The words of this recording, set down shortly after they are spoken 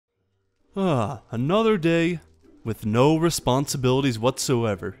Another day with no responsibilities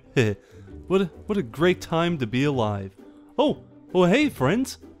whatsoever. What a great time to be alive. Oh, hey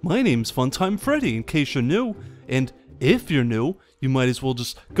friends, my name's Funtime Freddy in case you're new, and if you're new, you might as well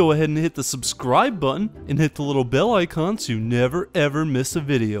just go ahead and hit the subscribe button and hit the little bell icon so you never ever miss a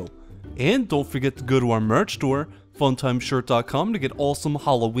video. And don't forget to go to our merch store, funtimeshirt.com, to get awesome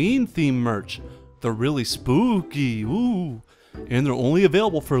Halloween themed merch. They're really spooky, ooh. And they're only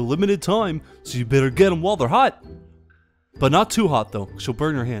available for a limited time, so you better get them while they're hot. But not too hot though, 'cause you'll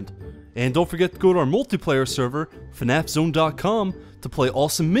burn your hand. And don't forget to go to our multiplayer server, FNAFzone.com, to play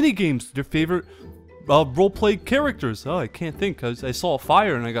awesome minigames with your favorite roleplay characters. Oh, I can't think. I saw a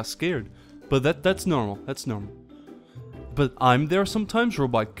fire and I got scared. But that's normal. That's normal. But I'm there sometimes.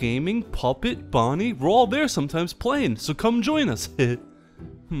 Robot Gaming, Puppet, Bonnie. We're all there sometimes playing. So come join us.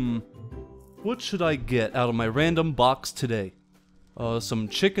 What should I get out of my random box today? Some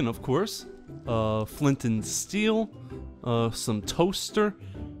chicken, of course. Flint and steel. Some toaster.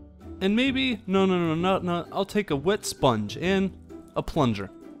 And maybe, no, I'll take a wet sponge and a plunger.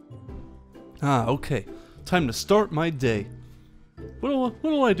 Okay. Time to start my day. What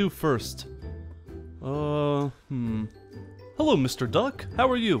do I do first? Hello, Mr. Duck. How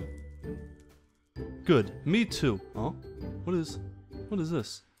are you? Good. Me too. Oh, what is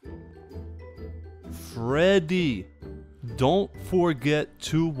this? Freddy. Don't forget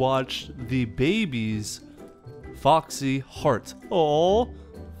to watch the baby's Foxy heart. Oh,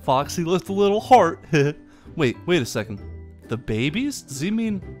 Foxy left a little heart. Wait a second. The babies? Does he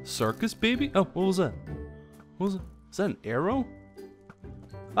mean circus baby? Oh, what was that? What was it? Is that an arrow?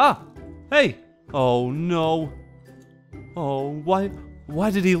 Ah! Hey! Oh no. Oh, why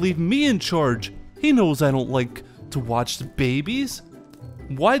did he leave me in charge? He knows I don't like to watch the babies.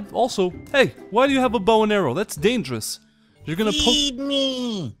 Why also, hey, why do you have a bow and arrow? That's dangerous. You're gonna feed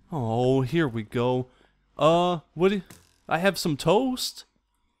me. Oh, here we go. I have some toast?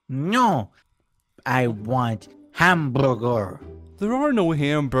 No, I want hamburger. There are no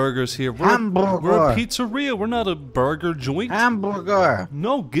hamburgers here. We're a pizzeria. We're not a burger joint. Hamburger.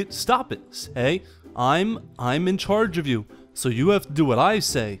 No, stop it. Hey, I'm in charge of you, so you have to do what I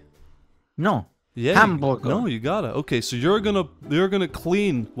say. No. Yeah. Hamburger. No, you gotta. Okay, so you're gonna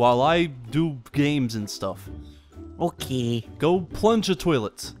clean while I do games and stuff. Okay. Go plunge the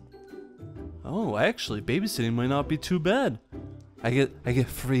toilets. Oh, actually, babysitting might not be too bad. I get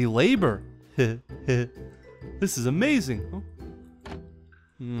free labor. This is amazing.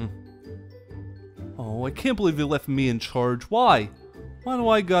 Oh, I can't believe they left me in charge. Why? Why do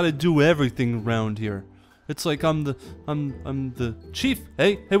I gotta do everything around here? It's like I'm the chief.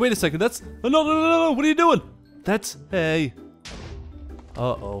 Hey, wait a second. That's no. What are you doing? Hey.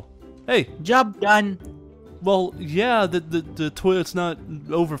 Uh-oh. Hey. Job done. Well, yeah, the toilet's not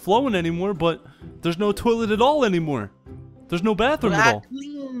overflowing anymore, but there's no toilet at all anymore. There's no bathroom at all.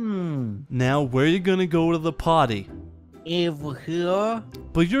 Now, where are you gonna go to the potty? Over here.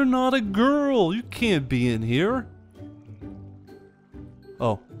 But you're not a girl. You can't be in here.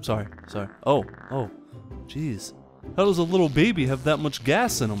 Oh, sorry. Oh, jeez. How does a little baby have that much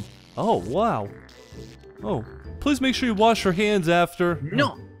gas in him? Oh, wow. Oh, please make sure you wash your hands after.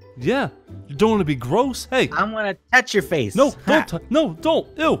 No. Yeah, you don't want to be gross. Hey, I'm gonna touch your face. No, don't.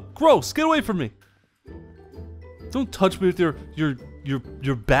 Ew, gross. Get away from me. Don't touch me with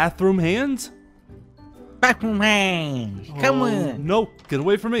your bathroom hands. Bathroom hands. Come on. No, get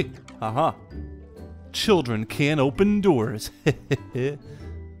away from me. Haha. Children can't open doors.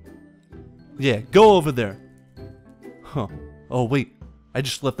 Yeah, go over there. Huh. Oh, wait. I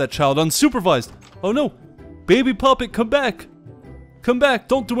just left that child unsupervised. Oh, no. Baby puppet, come back. Come back.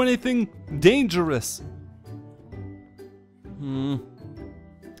 Don't do anything dangerous.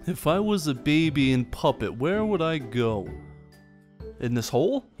 If I was a baby in puppet, where would I go? In this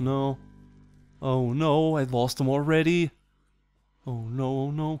hole? No. Oh, no. I lost him already. Oh,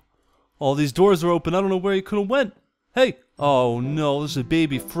 no. All these doors are open. I don't know where he could have went. Hey. Oh, no. There's a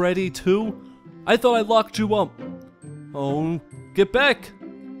baby Freddy, too. I thought I locked you up. Oh, get back.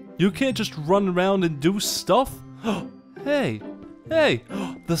 You can't just run around and do stuff. Hey,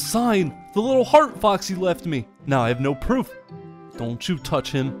 the sign, the little heart Foxy left me. Now I have no proof. Don't you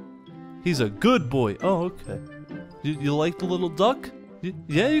touch him. He's a good boy. Oh, okay. You like the little duck?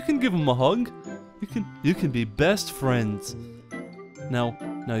 Yeah, you can give him a hug. You can be best friends. Now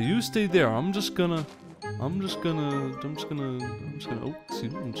you stay there. I'm just gonna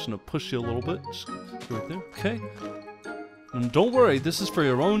push you a little bit. Just right there. Okay. And don't worry, this is for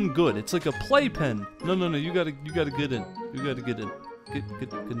your own good. It's like a playpen. No, you gotta get in. You gotta get in.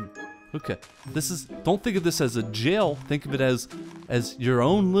 Get in. Okay. Don't think of this as a jail. Think of it as your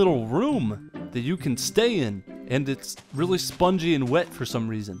own little room that you can stay in. And it's really spongy and wet for some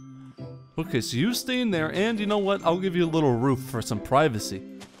reason. Okay, so you stay in there, and you know what? I'll give you a little roof for some privacy.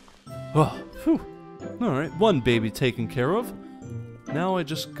 Oh, phew. Alright, one baby taken care of. Now I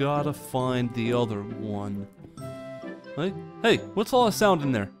just gotta find the other one. Hey, what's all that sound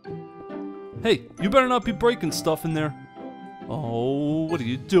in there? Hey, you better not be breaking stuff in there. Oh, what are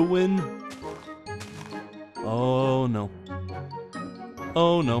you doing? Oh no.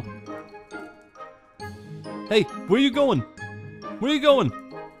 Oh no. Hey, where you going? Where you going?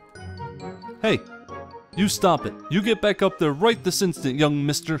 Hey, you stop it. You get back up there right this instant, young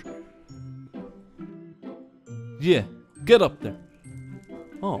mister. Yeah, get up there.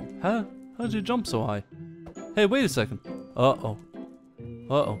 Oh, how'd you jump so high? Hey, wait a second. Uh-oh.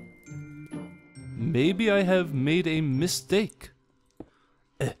 Uh-oh. Maybe I have made a mistake.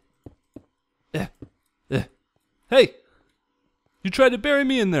 Hey! You tried to bury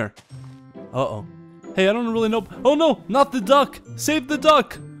me in there. Uh-oh. Hey, I don't really know. Oh no, not the duck! Save the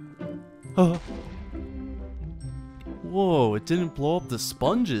duck! Whoa, it didn't blow up the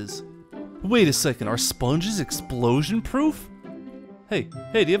sponges. Wait a second, are sponges explosion proof? Hey,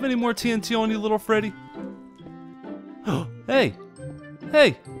 do you have any more TNT on you, little Freddy? Hey!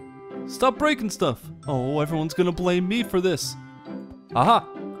 Hey! Stop breaking stuff! Oh, everyone's gonna blame me for this. Aha!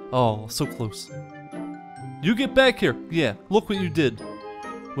 Oh, so close. You get back here! Yeah, look what you did.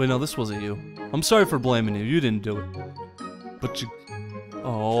 Wait, no, this wasn't you. I'm sorry for blaming you, you didn't do it. But you...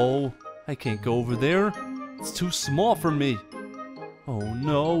 Oh, I can't go over there. It's too small for me. Oh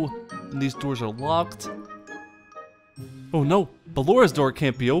no, and these doors are locked. Oh no, Balora's door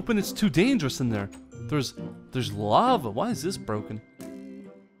can't be open, it's too dangerous in there. There's lava, why is this broken?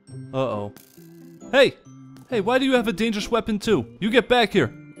 Uh-oh. Hey, why do you have a dangerous weapon too? You get back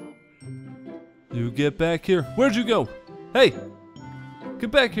here. You get back here. Where'd you go? Hey, get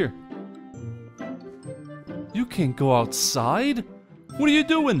back here. You can't go outside. What are you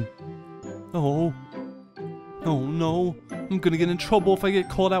doing? Oh. Oh no, I'm gonna get in trouble if I get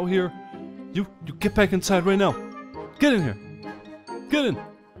caught out here. You get back inside right now. Get in here. Get in.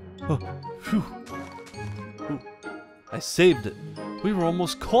 Oh, phew. Ooh, I saved it. We were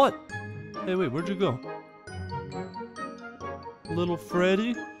almost caught. Hey, wait, where'd you go? Little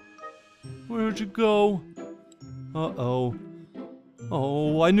Freddy? Where'd you go? Uh-oh.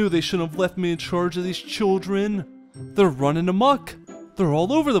 Oh, I knew they shouldn't have left me in charge of these children. They're running amok. They're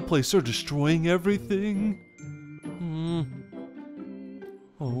all over the place. They're destroying everything.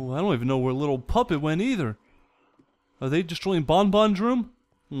 Oh, I don't even know where little puppet went either. Are they destroying Bonbon's room?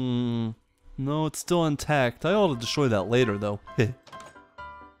 No, it's still intact. I ought to destroy that later, though.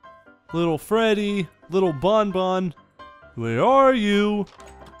 Little Freddy, little Bonbon, where are you?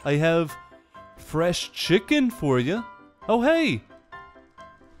 I have fresh chicken for you. Oh, hey!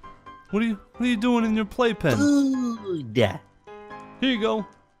 What are you doing in your playpen? Food. Here you go.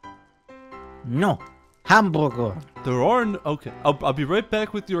 No. Hamburger. There are no... Okay, I'll be right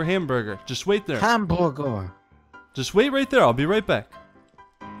back with your hamburger. Just wait there. Hamburger. Just wait right there. I'll be right back.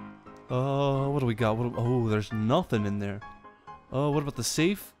 What do we got? Oh, there's nothing in there. What about the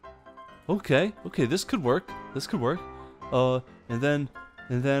safe? Okay, this could work. This could work. And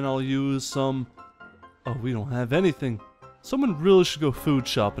then I'll use some... Oh, we don't have anything. Someone really should go food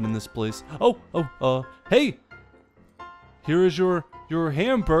shopping in this place. Hey! Here is your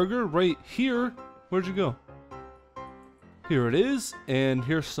hamburger right here. Where'd you go? Here it is, and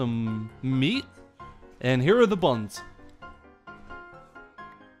here's some meat, and here are the buns.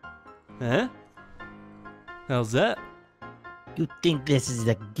 Huh? How's that? You think this is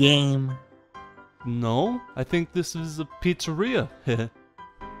a game? No, I think this is a pizzeria.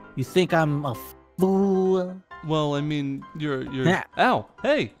 You think I'm a fool? Well, I mean, you're... Ow!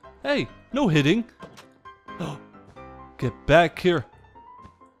 Hey! No hitting! Get back here!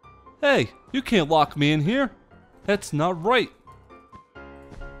 Hey! You can't lock me in here! That's not right!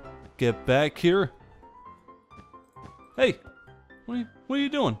 Get back here! Hey! What are you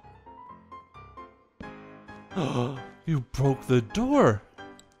doing? You broke the door!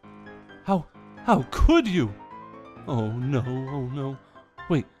 How could you? Oh no.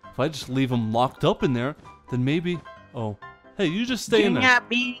 Wait, if I just leave him locked up in there, then maybe... Oh. Hey, you just stay in there. You're not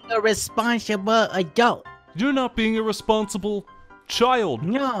being a responsible adult. You're not being a responsible child.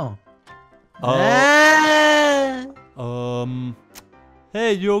 No.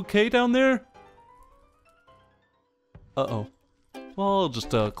 Hey, you okay down there? Uh-oh. Well, I'll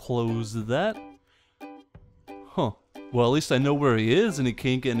just, close that. Huh. Well, at least I know where he is and he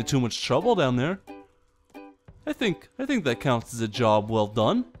can't get into too much trouble down there. I think that counts as a job well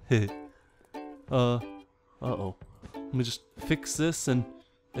done. Uh-oh. Let me just fix this and,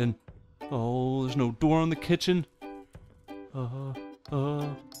 oh, there's no door on the kitchen. Oh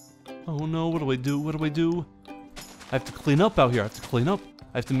no, what do I do? What do I do? I have to clean up out here. I have to clean up.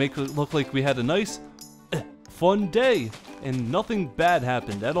 I have to make it look like we had a nice, fun day. And nothing bad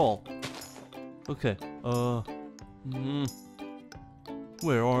happened at all. Okay,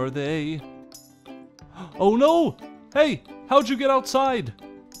 where are they? Oh no! Hey, how'd you get outside?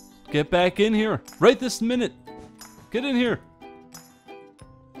 Get back in here, right this minute. Get in here.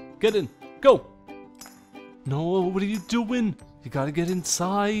 Get in, go. No, what are you doing? You gotta get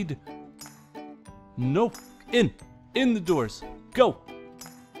inside. No, in the doors, go.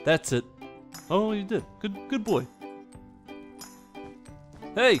 That's it. Oh, you did, good boy.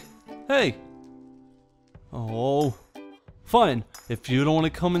 Hey, hey. Oh, fine. If you don't want to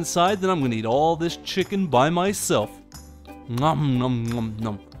come inside, then I'm gonna eat all this chicken by myself. Nom nom nom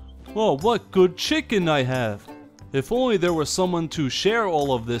nom. Oh, what good chicken I have. If only there was someone to share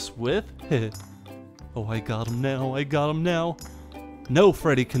all of this with. Oh, I got him now, I got him now. No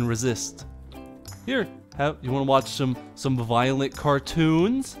Freddy can resist. Here, you want to watch some violent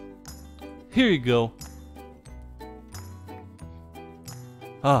cartoons? Here you go.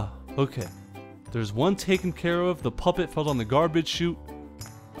 Ah, okay. There's one taken care of. The puppet fell on the garbage chute.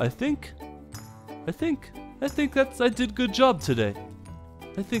 I think I did a good job today.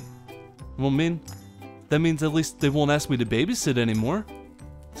 I think, well, that means at least they won't ask me to babysit anymore,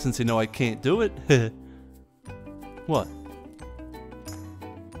 since they know I can't do it. What?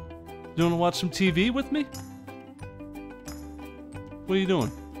 You wanna watch some TV with me? What are you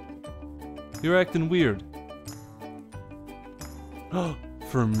doing? You're acting weird.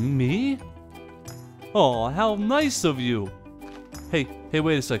 For me? Oh, how nice of you. Hey,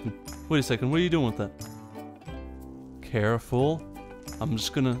 wait a second. What are you doing with that? Careful. I'm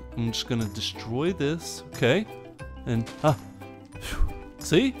just gonna destroy this, okay? And,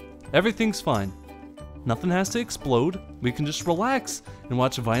 see? Everything's fine. Nothing has to explode. We can just relax and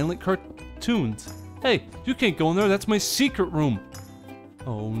watch violent cartoons. Hey, you can't go in there. That's my secret room.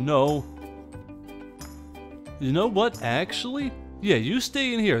 Oh, no. You know what, actually? Yeah, you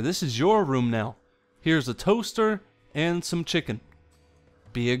stay in here. This is your room now. Here's a toaster and some chicken.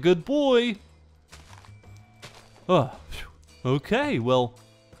 Be a good boy. Oh, okay, well,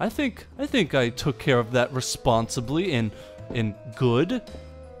 I think I took care of that responsibly and good.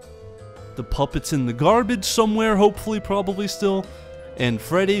 The puppet's in the garbage somewhere, hopefully, probably still. And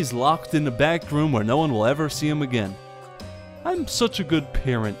Freddy's locked in the back room where no one will ever see him again. I'm such a good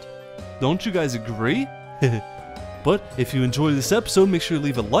parent. Don't you guys agree? But if you enjoyed this episode, make sure you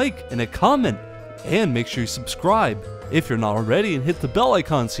leave a like and a comment. And make sure you subscribe if you're not already, and hit the bell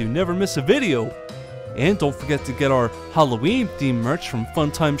icon so you never miss a video. And don't forget to get our Halloween themed merch from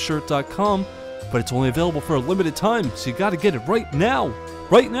funtimeshirt.com, but it's only available for a limited time, so you gotta get it right now.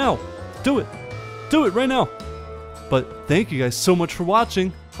 Right now. Do it. Do it right now. But thank you guys so much for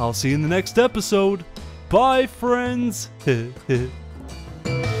watching. I'll see you in the next episode. Bye, friends.